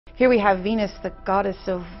Here we have Venus, the goddess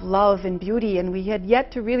of love and beauty, and we had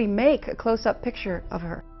yet to really make a close-up picture of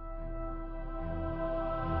her.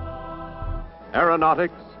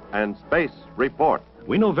 Aeronautics and Space Report.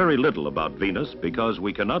 We know very little about Venus because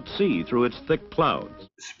we cannot see through its thick clouds.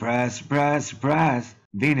 Surprise, surprise, surprise.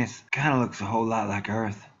 Venus kind of looks a whole lot like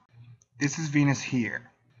Earth. This is Venus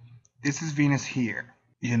here. This is Venus here.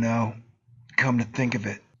 You know, come to think of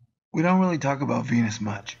it, we don't really talk about Venus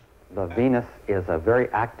much. The Venus is a very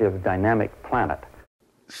active, dynamic planet.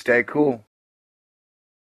 Stay cool.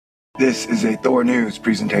 This is a thornews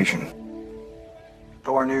presentation.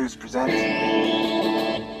 Thornews presents...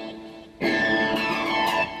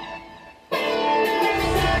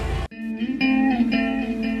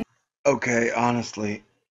 Okay, honestly,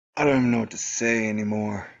 I don't even know what to say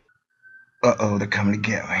anymore. Uh-oh, they're coming to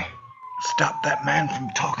get me. Stop that man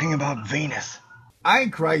from talking about Venus. I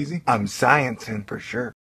ain't crazy. I'm sciencing for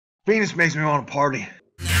sure. Venus makes me want to party.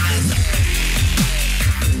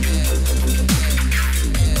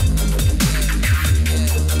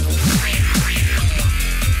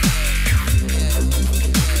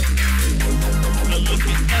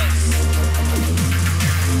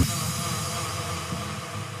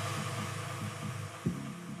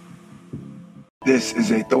 This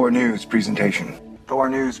is a thornews presentation.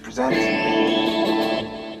 Thornews presents...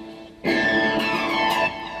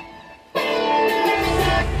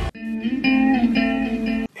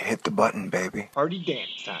 Hit the button, baby. Party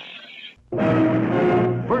dance time.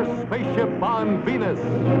 First spaceship on Venus.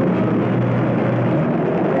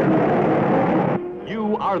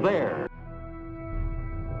 You are there.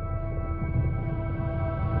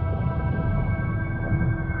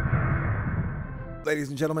 Ladies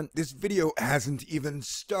and gentlemen, this video hasn't even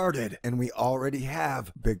started, and we already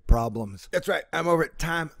have big problems. That's right, I'm over at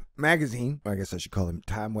Time Magazine, or I guess I should call them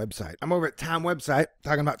Time Website. I'm over at Time Website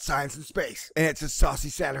talking about science and space, and it's a saucy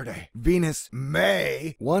Saturday. Venus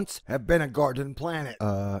may once have been a garden planet.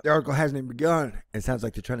 The article hasn't even begun. It sounds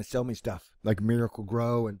like they're trying to sell me stuff, like Miracle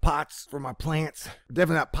Grow and pots for my plants.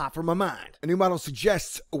 Definitely not pot for my mind. A new model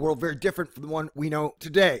suggests a world very different from the one we know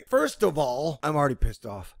today. First of all, I'm already pissed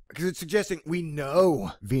off, because it's suggesting we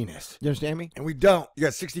know Venus. You understand me? And we don't. You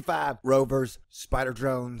got 65 rovers, spider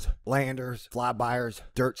drones, landers, flybyers,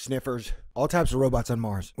 dirt sniffers, all types of robots on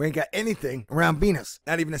Mars. We ain't got anything around Venus.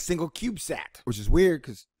 Not even a single CubeSat, which is weird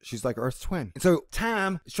because she's like Earth's twin. And so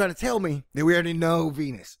Time is trying to tell me that we already know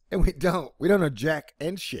Venus. And we don't. We don't know jack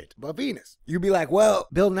and shit about Venus. You'd be like, well,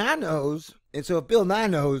 Bill Nye knows. And so if Bill Nye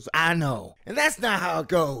knows, I know. And that's not how it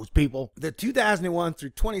goes, people. The 2001 through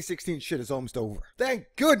 2016 shit is almost over. Thank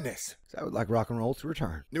goodness. So I would like rock and roll to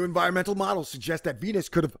return. New environmental models suggest that Venus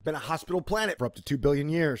could have been a hospitable planet for up to 2 billion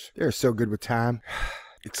years. They're so good with time.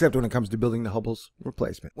 Except when it comes to building the Hubble's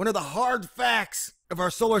replacement. One of the hard facts of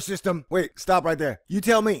our solar system. Wait, stop right there. You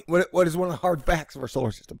tell me, what is one of the hard facts of our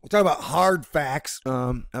solar system? We're talking about hard facts.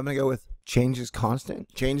 I'm going to go with change is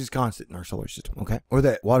constant. Change is constant in our solar system, okay? Or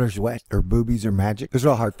that water's wet, or boobies are magic. Those are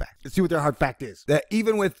all hard facts. Let's see what their hard fact is. That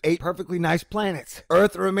even with 8 perfectly nice planets,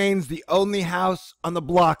 Earth remains the only house on the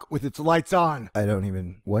block with its lights on. I don't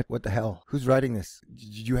even... What the hell? Who's writing this?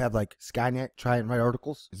 Did you have, like, Skynet try and write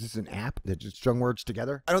articles? Is this an app that just strung words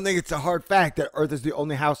together? I don't think it's a hard fact that Earth is the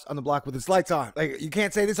only house on the block with its lights on. Like, you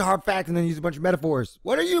can't say this is a hard fact and then use a bunch of metaphors.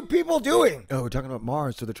 What are you people doing? Oh, we're talking about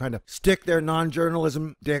Mars, so they're trying to stick their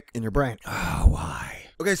non-journalism dick in your brain. Oh, why?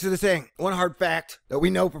 Okay, so they're saying one hard fact that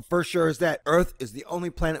we know for sure is that Earth is the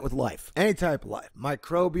only planet with life. Any type of life.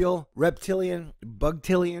 Microbial, reptilian,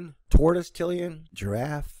 bugtilian, tortoise-tilian,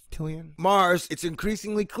 giraffe. Mars, it's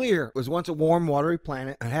increasingly clear, was once a warm, watery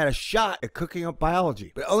planet and had a shot at cooking up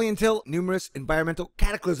biology, but only until numerous environmental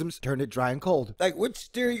cataclysms turned it dry and cold. Like, which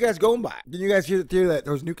theory are you guys going by? Didn't you guys hear the theory that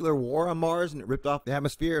there was nuclear war on Mars and it ripped off the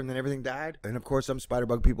atmosphere and then everything died? And of course, some spider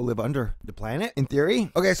bug people live under the planet, in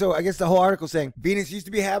theory. Okay, so I guess the whole article is saying Venus used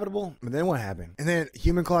to be habitable, but then what happened? And then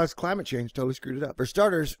human-caused climate change totally screwed it up. For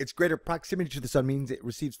starters, its greater proximity to the sun means it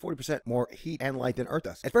receives 40% more heat and light than Earth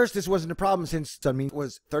does. At first, this wasn't a problem since sun mean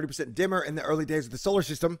was 30% dimmer in the early days of the solar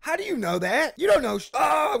system. How do you know that? You don't know.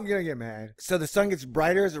 Oh, I'm gonna get mad. So the sun gets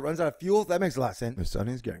brighter as it runs out of fuel? That makes a lot of sense. The sun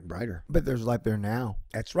is getting brighter. But there's life there now.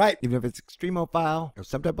 That's right. Even if it's extremophile, there's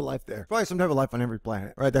some type of life there. Probably some type of life on every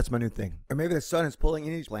planet. All right, that's my new thing. Or maybe the sun is pulling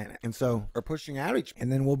in each planet. And so, or pushing out each.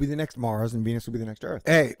 And then we'll be the next Mars and Venus will be the next Earth.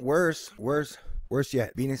 Hey, worse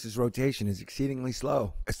yet, Venus's rotation is exceedingly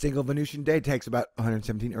slow. A single Venusian day takes about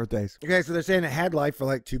 117 Earth days. Okay, so they're saying it had life for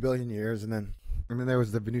like 2 billion years and then there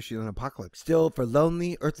was the Venusian apocalypse. Still, for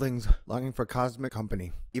lonely Earthlings longing for cosmic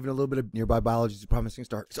company, even a little bit of nearby biology is a promising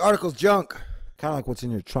start. This article's junk. Kind of like what's in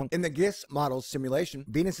your trunk. In the GISS model simulation,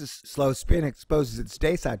 Venus's slow spin exposes its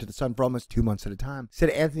day side to the sun for almost 2 months at a time, said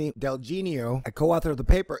Anthony Del Genio, a co-author of the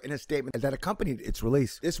paper, in a statement that accompanied its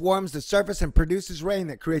release. This warms the surface and produces rain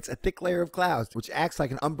that creates a thick layer of clouds, which acts like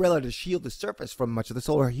an umbrella to shield the surface from much of the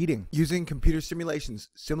solar heating. Using computer simulations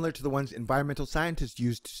similar to the ones environmental scientists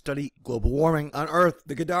used to study global warming on Earth,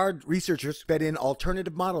 the Goddard researchers fed in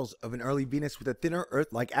alternative models of an early Venus with a thinner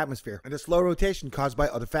Earth-like atmosphere and a slow rotation caused by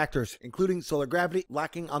other factors, including solar gravity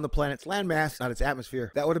lacking on the planet's landmass, not its atmosphere.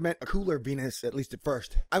 That would have meant a cooler Venus, at least at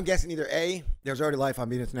first. I'm guessing either A, there's already life on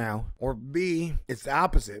Venus now, or B, it's the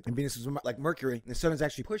opposite, and Venus is like Mercury, and the sun is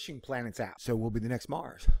actually pushing planets out, so we'll be the next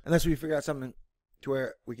Mars. Unless we figure out something to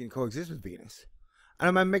where we can coexist with Venus. I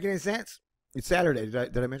don't know, am I making any sense? It's Saturday.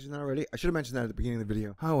 Did I mention that already? I should have mentioned that at the beginning of the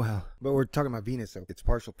video. Oh well. But we're talking about Venus, so it's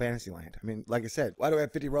partial fantasy land. I mean, like I said, why do we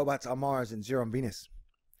have 50 robots on Mars and 0 on Venus?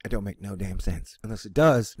 It don't make no damn sense. Unless it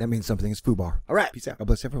does, that means something is foobar. Alright, peace out. God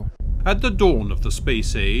bless everyone. At the dawn of the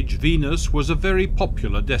space age, Venus was a very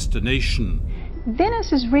popular destination.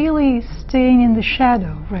 Venus is really staying in the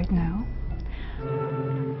shadow right now.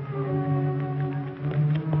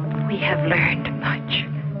 We have learned much,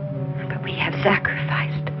 but we have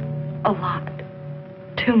sacrificed a lot.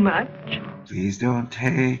 Too much. Please don't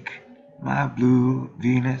take my blue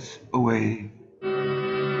Venus away.